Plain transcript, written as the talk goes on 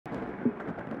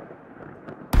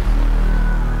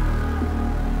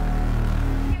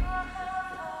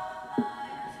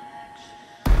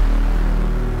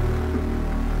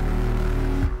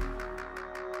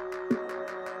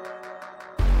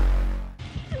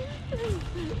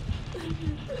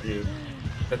You.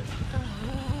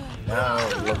 Now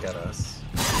look at us.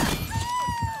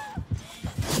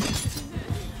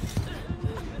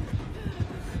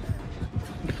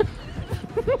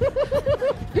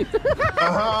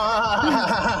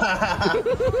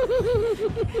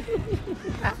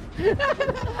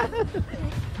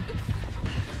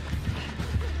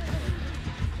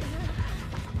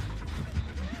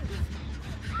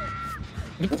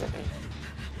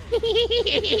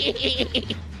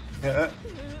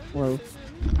 Whoa.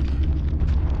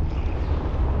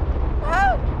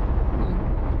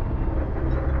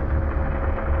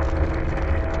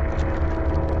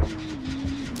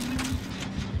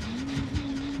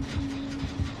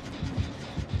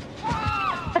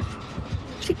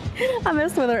 I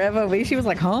messed with her FOV. She was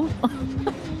like, huh?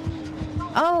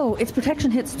 Oh, it's protection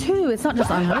hits too. It's not just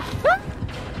unhook.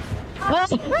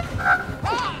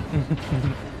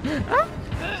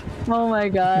 Oh my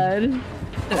god.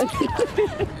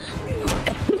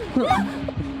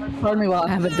 Pardon me while I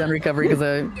haven't done recovery because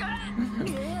I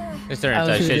It's turn was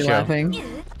into a too shit busy show. laughing.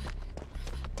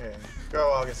 Okay. Go,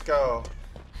 August, go.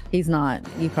 He's not.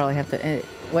 You probably have to.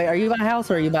 Wait, are you by the house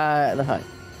or are you by the hut?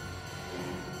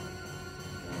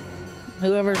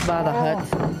 Whoever's by the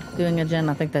hut doing a gen,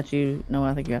 I think that you. No,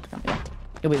 I think you have to come. Yeah,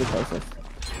 you'll be the closest.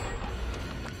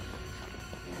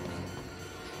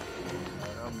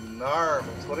 I'm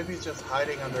nervous. What if he's just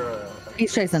hiding under a...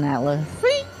 He's chasing Atlas,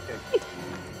 Okay.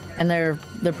 and they're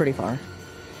pretty far.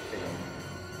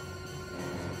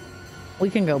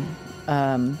 We can go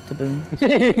to Boone.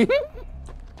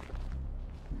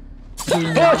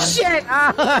 Oh shit!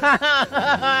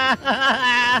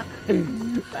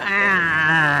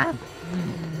 Ah!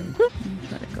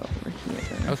 Try to go over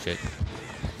here. Oh shit!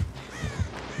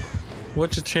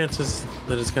 What's the chances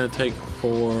that it's gonna take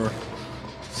 4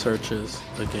 searches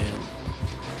again?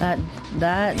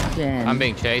 That gen. I'm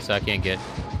being chased, so I can't get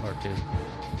R2.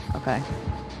 Okay.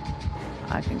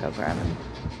 I can go grab him.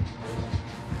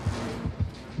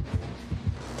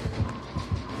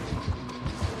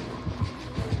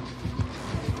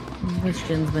 This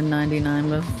gen's been 99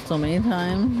 with so many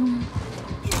times.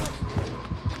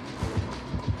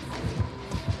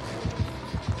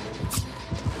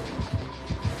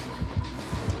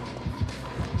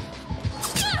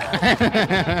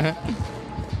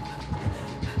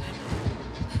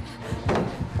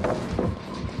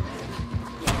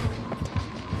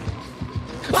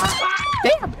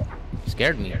 Damn!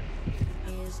 Scared me.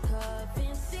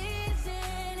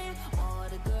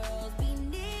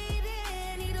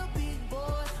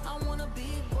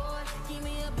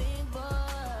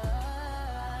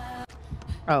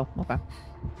 Oh, okay.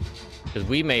 Because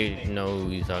we may know who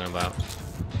he's talking about.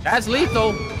 That's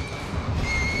lethal!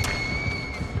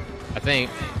 I think.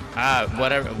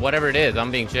 Whatever it is, I'm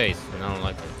being chased, and I don't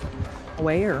like it.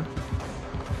 Where?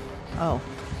 Oh.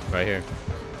 Right here.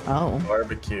 Oh.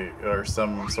 Barbecue or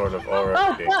some sort of aura.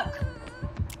 Oh, fuck!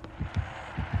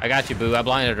 I got you, Boo. I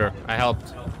blinded her. I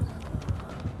helped.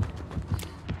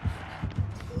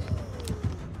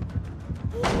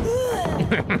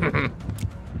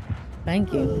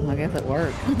 Thank you. I guess it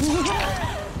worked.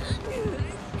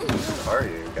 Where are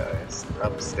you guys?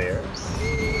 Upstairs?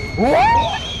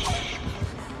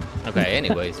 Okay,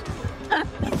 anyways.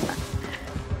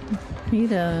 He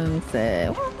done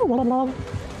said.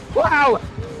 Wow!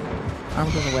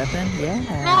 Arms with a weapon? Yeah.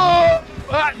 No!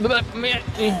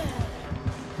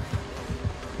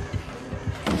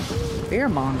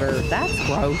 Fearmonger. That's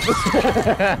gross.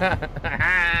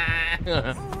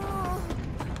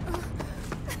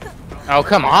 Oh,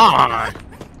 come on!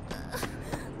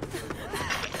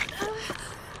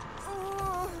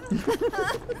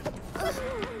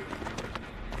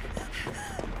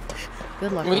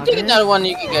 Good luck. We August. take another one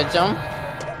you can get, John.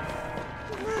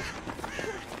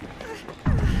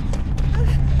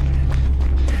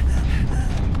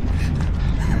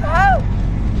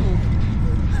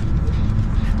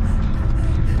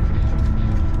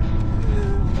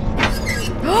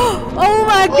 Oh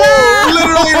my god!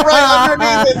 Literally right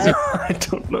underneath it! I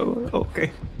don't know.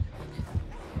 Okay.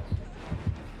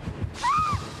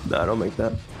 Nah, I don't make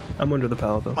that. I'm under the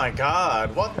pallet though. Oh my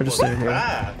god, what I just was stay here.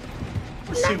 that?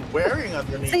 What's she wearing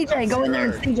underneath CJ, that go in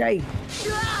there, skirt? CJ.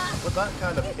 Was that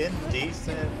kind of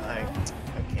indecent? I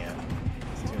can't.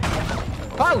 It's too much.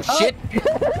 Oh, shit!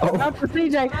 Up for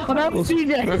CJ. Up for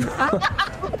CJ.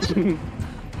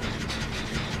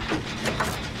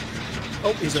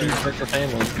 Oh, he's a cheeseburger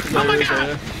family. Oh my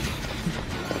god!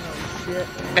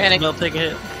 Panic. They'll take a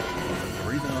hit.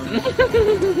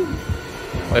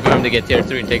 Wait for him to get tier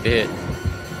 3 and take the hit.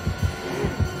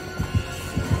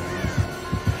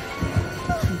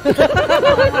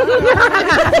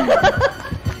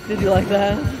 Did you like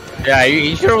that? Yeah,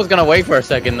 he sure was gonna wait for a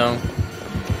second though.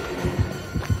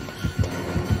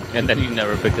 And then you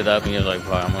never picked it up and you're like,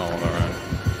 fuck, I'm gonna walk around.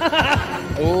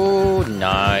 Oh,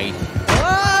 nice.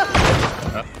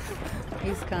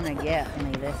 He's gonna get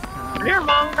me this time.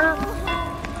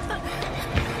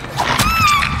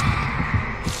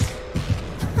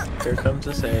 Here comes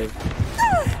the save.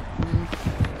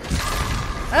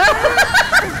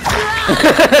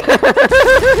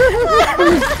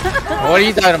 What are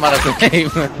you talking about, a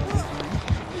save?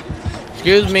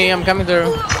 Excuse me, I'm coming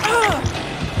through.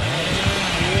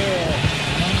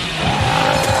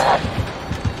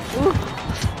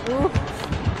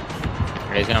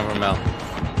 He's coming from Mel.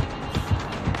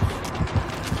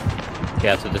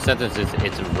 Yeah, so the sentence is,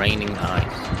 it's raining ice.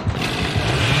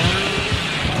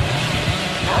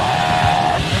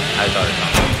 I thought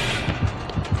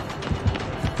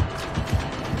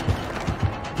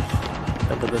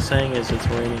Yeah, but the saying is it's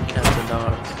raining cats and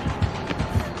dogs.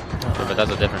 yeah, but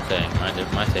that's a different saying.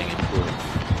 My saying is cool.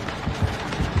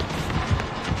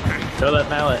 Throw that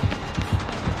mallet.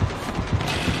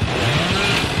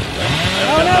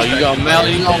 Oh, you gonna melt,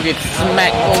 you gonna get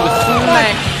smacked,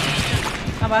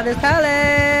 How about this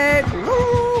pallet?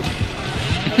 Woo!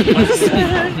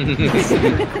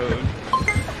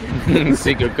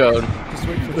 Secret code. Just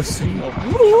wait for the scene.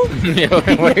 Yeah,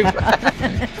 wait.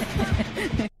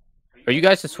 Are you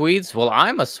guys the Swedes? Well,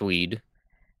 I'm a Swede.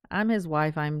 I'm his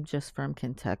wife. I'm just from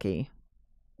Kentucky.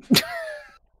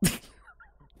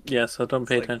 Yeah, so don't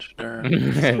pay attention to her.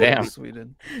 Damn.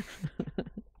 Sweden.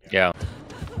 Yeah.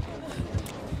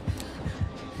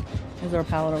 Is there a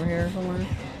pallet over here somewhere?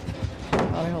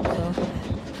 I hope so.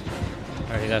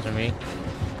 Alright, you guys are me.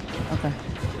 Okay.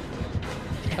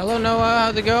 Hello, Noah.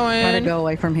 How's it going? Try to go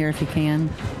away from here if you can.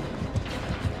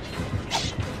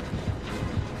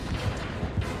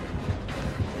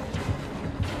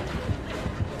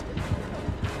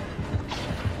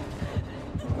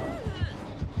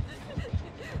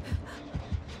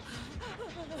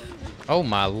 Oh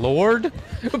my lord.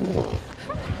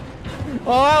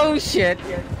 Oh shit.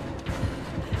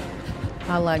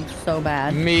 My leg's so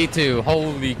bad. Me too.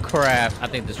 Holy crap. I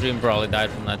think the stream probably died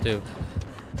from that too.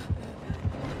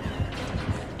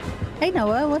 Hey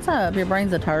Noah, what's up? Your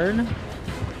brain's a turd?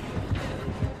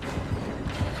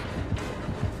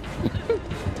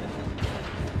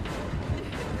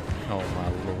 Oh my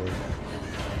lord.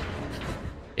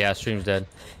 Yeah, stream's dead.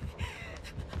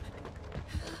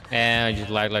 And I just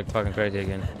lagged like fucking crazy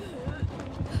again.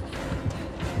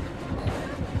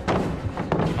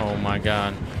 Oh my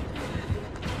god.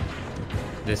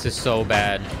 This is so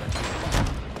bad.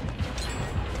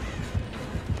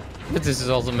 But this is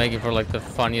also making for like the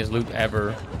funniest loot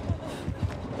ever.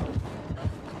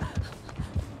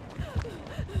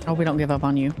 Oh, we don't give up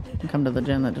on you. You come to the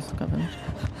gen that just got finished.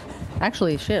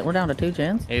 Actually, shit, we're down to 2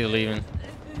 gens. He's leaving.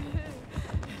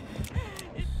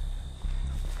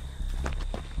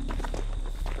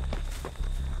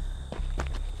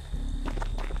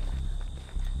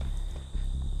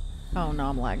 Oh no,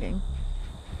 I'm lagging.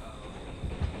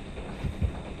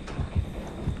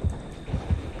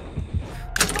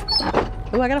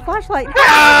 Oh, I got a flashlight.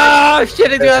 Oh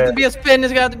shit, it's gonna have to be a spin,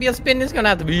 it's gonna have to be a spin, it's gonna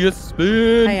have to be a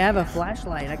spin. Hey, I have a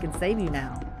flashlight. I can save you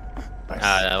now.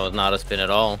 That was not a spin at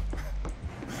all.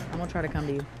 I'm gonna try to come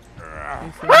to you.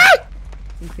 You see me?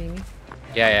 You see me?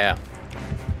 Yeah.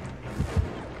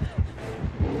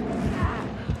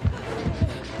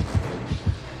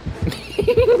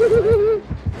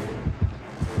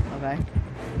 Okay.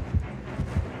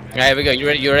 Alright, here we go. You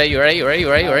ready? You ready?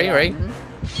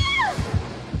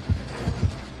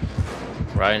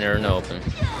 Right in there in the open.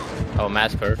 Oh,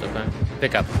 mask first, okay.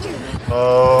 Pick up.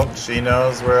 Oh, she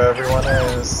knows where everyone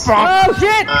is. Oh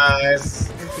shit!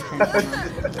 Nice.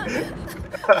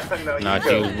 No, Nah, you she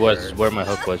go was first. where my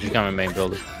hook was. You come in main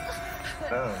building.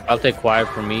 No. I'll take quiet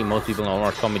from me. Most people in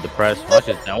Overwatch call me depressed. That's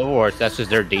just Overwatch. That's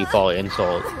just their default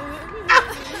insult.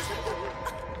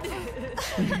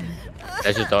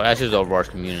 That's just the Overwatch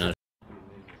community.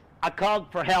 I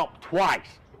called for help twice,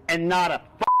 and not a f***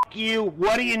 you,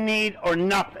 what do you need, or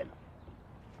nothing.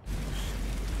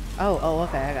 Oh,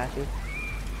 okay, I got you.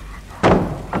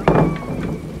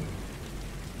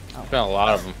 Got a lot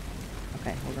of them.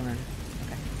 Okay, we're gonna.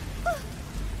 Okay.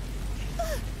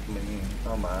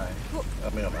 Oh my. Oh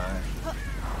my.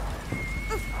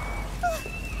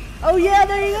 Oh yeah,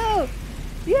 there you go.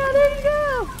 Yeah, there you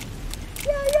go.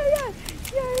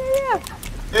 Yeah.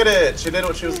 Did it! She did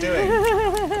what she was doing.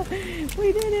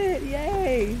 We did it!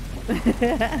 Yay!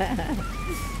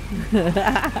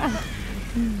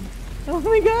 Oh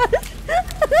my god!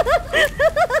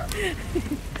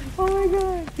 Oh my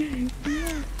god!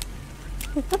 Yeah.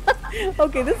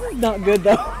 Okay, this is not good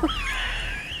though.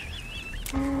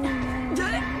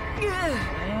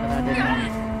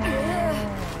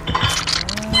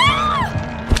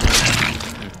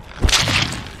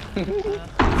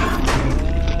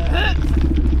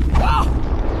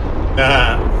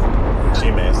 She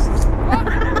missed.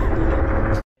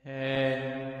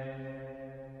 Hey,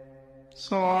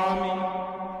 salami.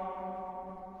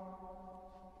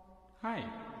 Hi.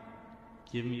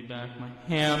 Give me back my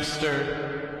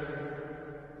hamster.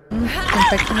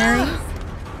 Confectionery.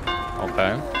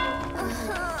 Okay.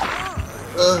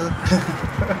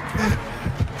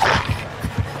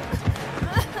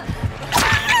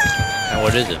 And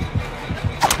what is it?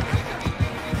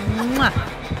 Mwah.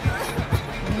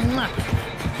 Mwah.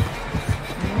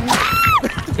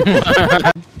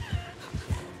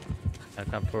 That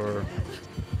come for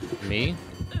me?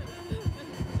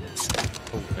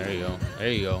 Oh, there you go.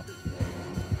 There you go.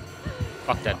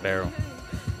 Fuck that barrel.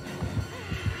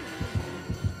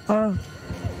 Oh.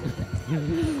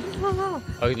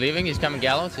 Oh, he's leaving? He's coming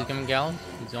gallows? He's coming gallows?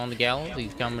 He's on the gallows?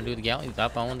 He's coming to the gallows? He's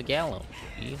up on the gallows.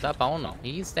 He's up on them.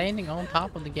 He's standing on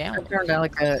top of the gallows. That turned out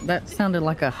like a, that sounded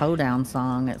like a hoedown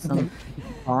song at some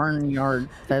barnyard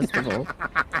festival.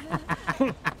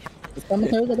 He's coming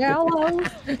through the gallows.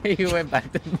 He went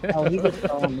back to Oh, he was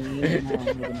calling me. No,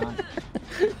 maybe not.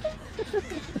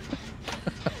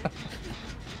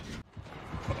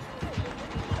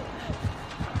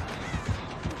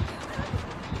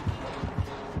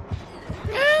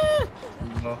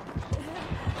 No.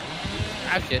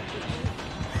 Ah, shit.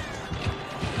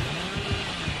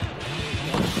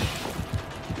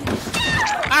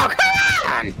 Oh, come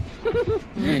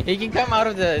on! He can come out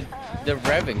of the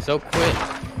revving so quick.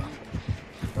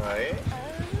 Right?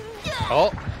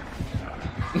 Oh.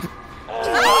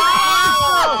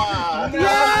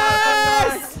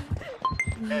 Yes!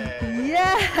 Hey,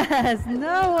 Yes!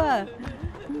 Noah!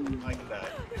 like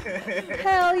that.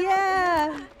 Hell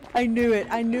yeah! I knew it,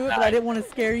 but I didn't want to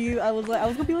scare you. I was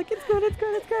gonna be like, it's good, it's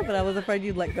good, it's good, but I was afraid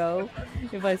you'd let go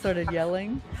if I started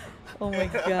yelling. Oh my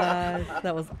gosh,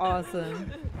 that was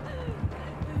awesome.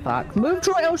 Fuck. Move,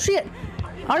 Troy! Oh shit!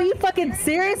 Are you fucking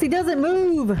serious? He doesn't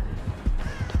move!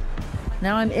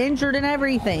 Now I'm injured and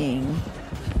everything.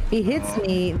 He hits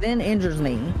me, then injures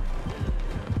me.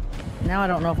 Now I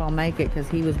don't know if I'll make it because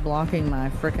he was blocking my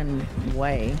frickin'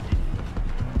 way.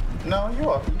 No,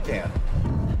 you can.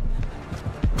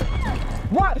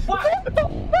 What? What the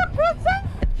fuck was that?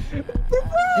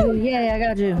 Oh yeah, I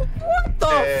got you. What the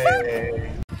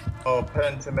Hey. Oh,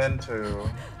 Pentimento.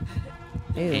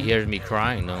 He Ew. hears me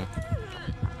crying though.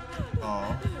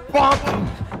 Oh.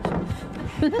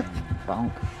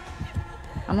 Bonk.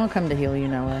 I'm gonna come to heal you,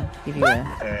 Noah. Give you a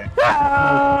Hey.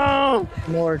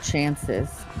 more chances.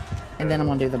 And then I'm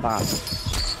gonna do the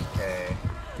box. Okay.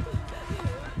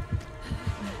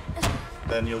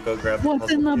 Then you'll go grab the What's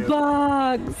puzzle in the cube.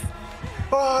 box?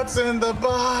 What's in the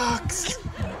box?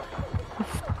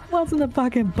 What's in the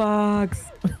fucking box?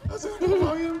 What's in the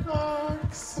fucking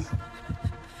box?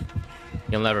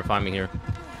 You'll never find me here.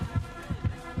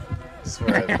 I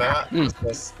swear, that was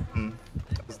just,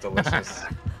 that was delicious.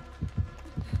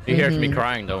 He hears me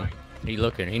crying though. He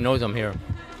looking. He knows I'm here.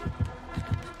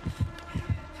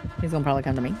 He's gonna probably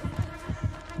come to me.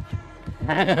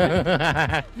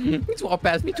 He's walked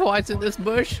past me twice in this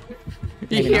bush.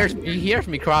 He Maybe hears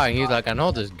me crying. He's like, I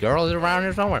know this girl is around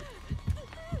here somewhere.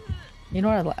 You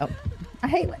know what I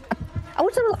hate? I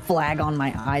wish there was a flag on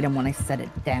my item when I set it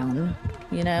down.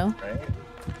 You know? Right?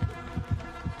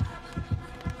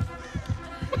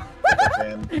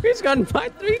 And He's gotten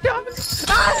fight 3 times.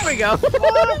 Ah, there we go.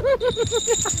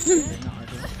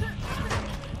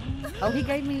 Oh, he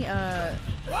gave me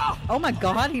oh my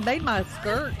god, he made my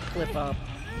skirt flip up.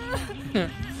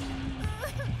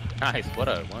 Nice. What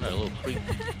a little creep.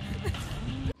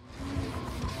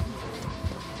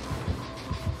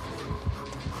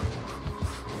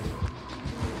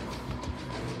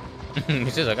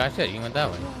 He's just like, I said, you went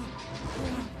that way.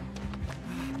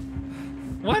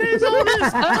 What is all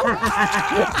this?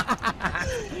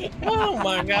 Oh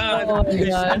my god! Oh my This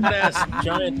God. ass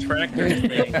giant tractor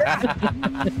thing.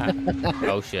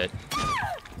 Oh shit.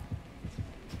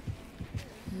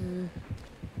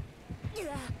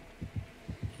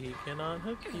 He cannot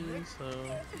hook you, so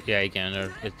Yeah, he can.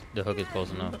 The hook is close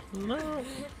enough. no,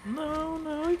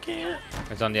 he can't.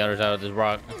 It's on the other side of this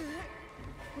rock.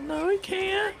 No, he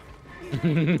can't.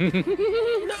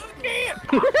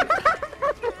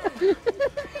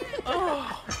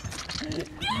 Oh.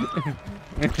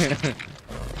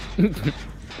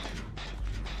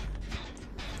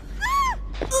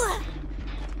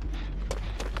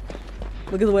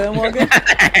 Look at the way I'm walking.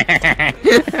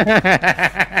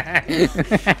 Is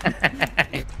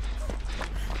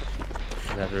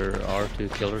that her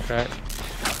R2 killer track?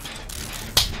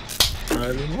 Not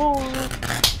anymore.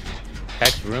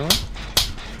 Hex Ruin?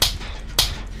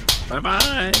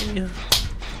 Bye-bye.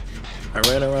 I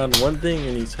ran around one thing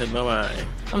and he said bye-bye.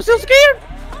 I'm still scared!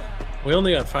 We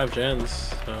only got 5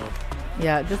 gens, so...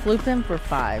 Yeah, just loop them for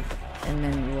 5, and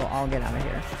then we'll all get out of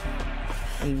here.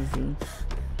 Easy.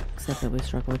 Except that we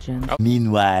struggle with Jen.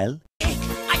 Meanwhile. Are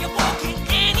you walking,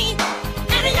 Annie?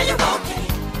 Annie, are you walking?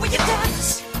 Will you tell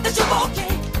us that you're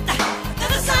walking?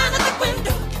 There's a sign at the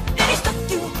window, and he stuck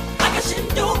you like a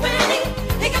Shindo Annie.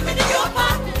 He come into your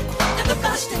apartment, and the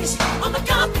blood stains on the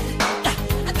carpet.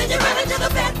 And then you ran into the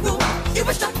bedroom. You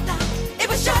were shut down, it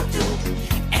was shut too.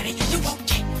 Annie, are you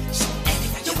walking? So Annie,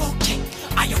 are you walking?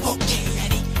 Are you walking,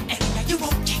 Annie? Annie, are you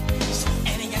walking? So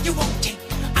Annie, are you walking?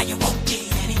 Are you walking,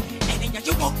 Annie? Annie, are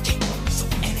you walking? So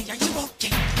Annie, are you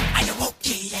walking? Are you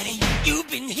walking, Annie? You've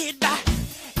been hit by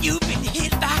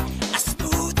a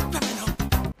smooth criminal.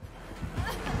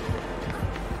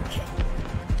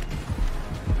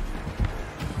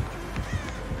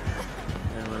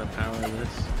 I'm gonna power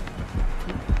this.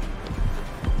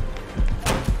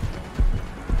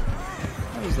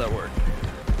 How does that work?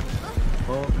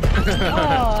 Well,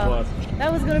 Oh,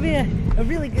 that was gonna be a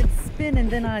really good spin, and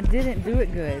then I didn't do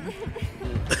it good.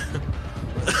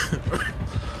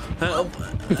 help!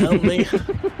 Help me!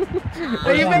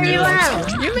 Oh, you made me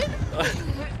laugh! You made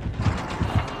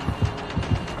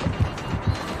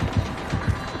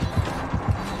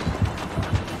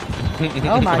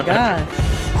Oh my gosh.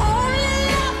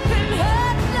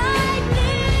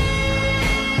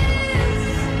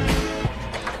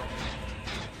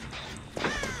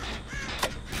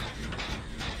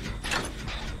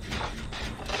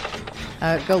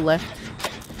 Go left.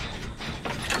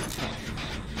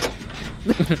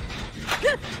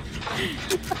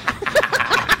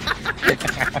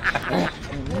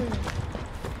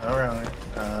 Alright.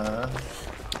 Oh,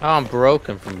 I'm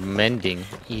broken from mending.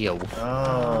 Ew.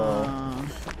 Oh.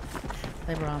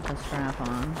 They brought the strap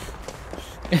on.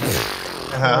 Oh.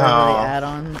 The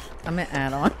add-on. I meant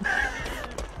add-on.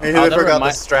 Maybe Oh, they that forgot the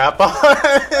remind- strap on.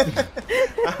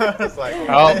 I was like,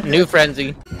 Oh, new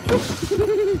frenzy.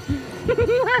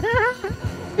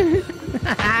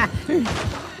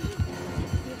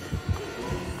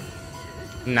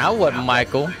 Now what,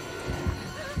 Michael?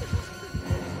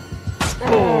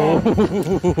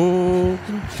 Oh.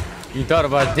 You thought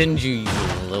about it, didn't you, you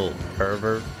little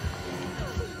pervert?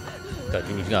 Thought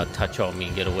you was gonna touch on me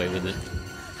and get away with it.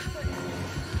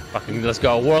 Fucking, let's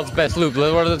go. World's best loop.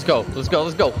 Let's go. Let's go.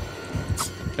 Let's go.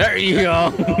 There you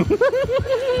go.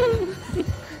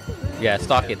 Yeah,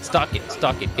 stock it. Stock it.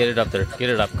 Stock it. Get it up there. Get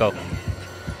it up. Go.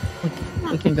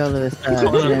 We can go to this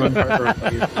gym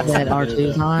that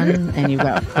R2's on, and you've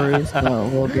got Cruise, so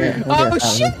we'll get Oh, that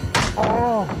shit!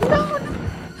 one. No!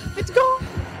 It's gone!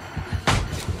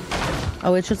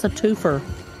 Oh, it's just a twofer.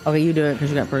 Okay, you do it because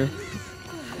you got proof.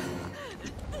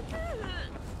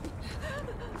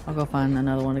 I'll go find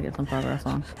another one to get some progress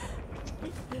on.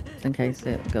 Just in case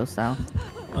it goes south.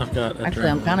 I've got a Actually,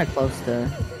 I'm kind of close to...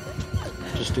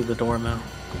 Just do the door now.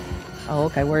 Oh,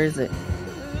 okay, where is it?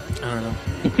 I don't know.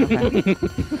 Okay.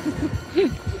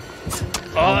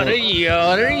 Oh, there you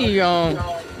go. There you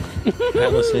go.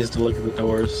 Atlas needs to look at the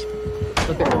doors.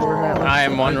 Look at the doors out. I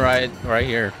am one right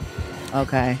here.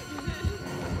 Okay.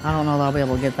 I don't know that I'll be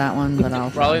able to get that one, but I'll...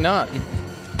 Probably not.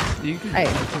 You can, Hey.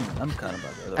 I'm kind of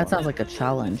about the other That one. sounds like a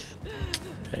challenge.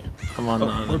 Okay, I'm on the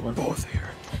other one. Both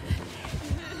here.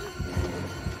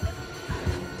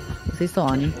 Is he still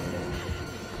on you?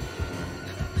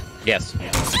 Yes.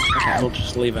 We'll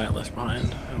just leave Atlas behind.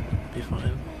 It'll be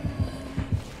fine.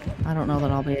 I don't know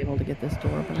that I'll be able to get this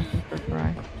door, but I think we'll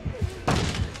try.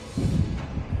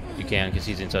 You can, because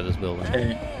he's inside this building.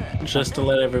 Okay, just to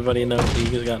let everybody know,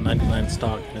 he's got 99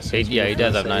 stock. Yeah, he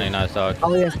does have 99 stock.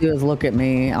 All he has to do is look at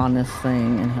me on this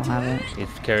thing, and he'll have it. He's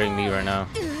carrying me right now.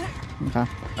 Okay.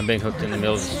 I'm being hooked in the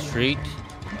middle of the street.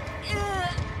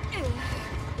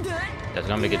 That's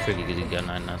gonna make it tricky because he's got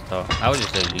 99 stock. I would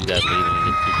just say you guys leave and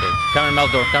get too quick. Come in, Mel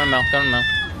door. Come in, Mel. Come in, Mel.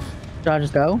 Should I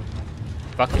just go?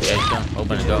 Fuck it, yeah, you can.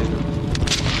 Open and go.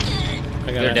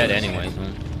 They're dead anyways.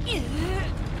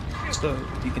 So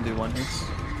you can do one hit.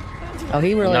 Oh,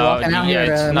 he really walking out here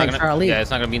to make sure I leave. Yeah,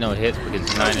 it's not gonna be no hits because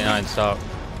it's 99 stock.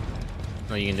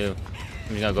 What you can do?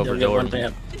 I'm just gonna go for the door. I'm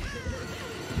just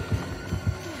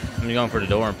going for the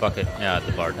door and fuck it. Yeah, at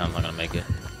the bar time, I'm not gonna make it.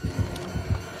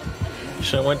 You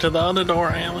should have went to the other door,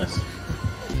 Alice.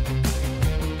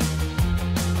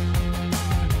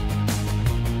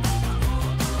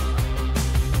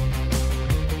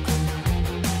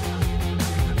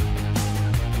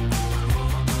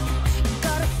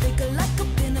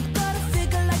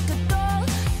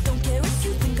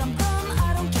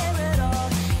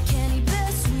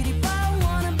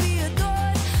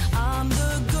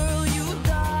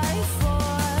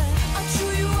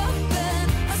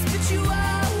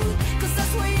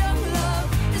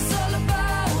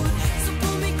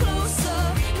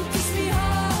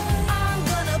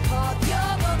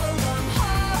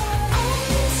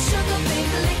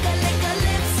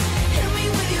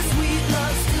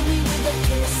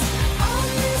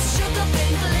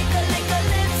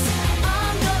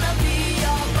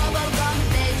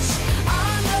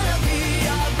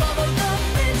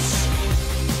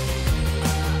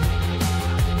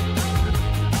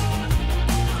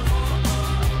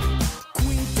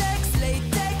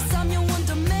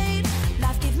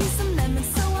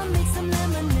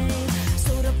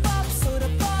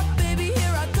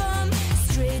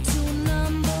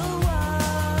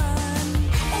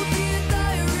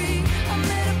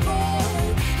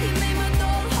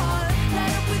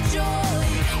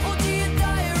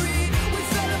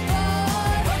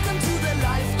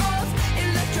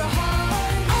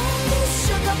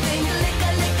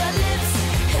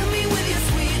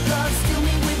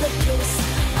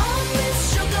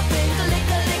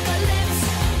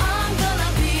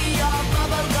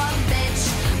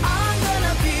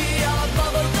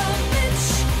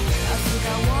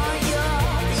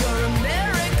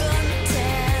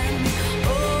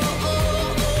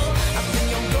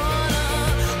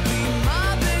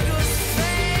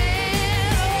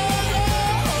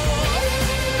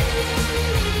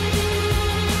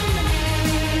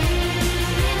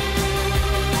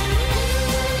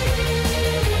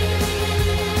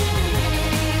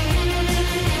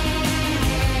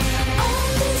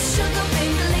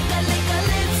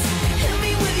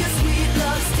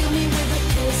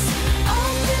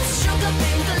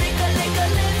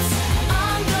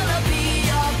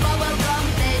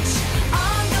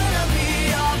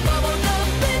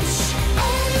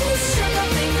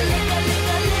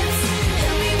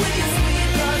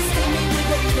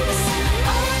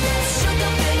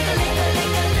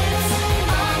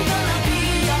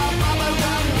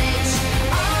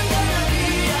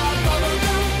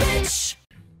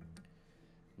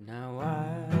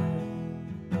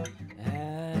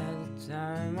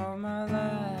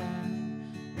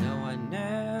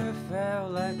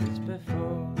 like this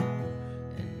before,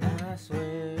 and I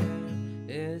swear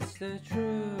it's the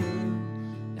truth,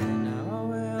 and I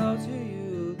owe it all to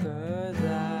you, 'cause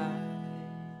I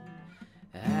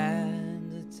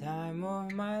had the time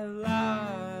of my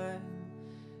life,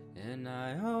 and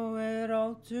I owe it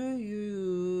all to you.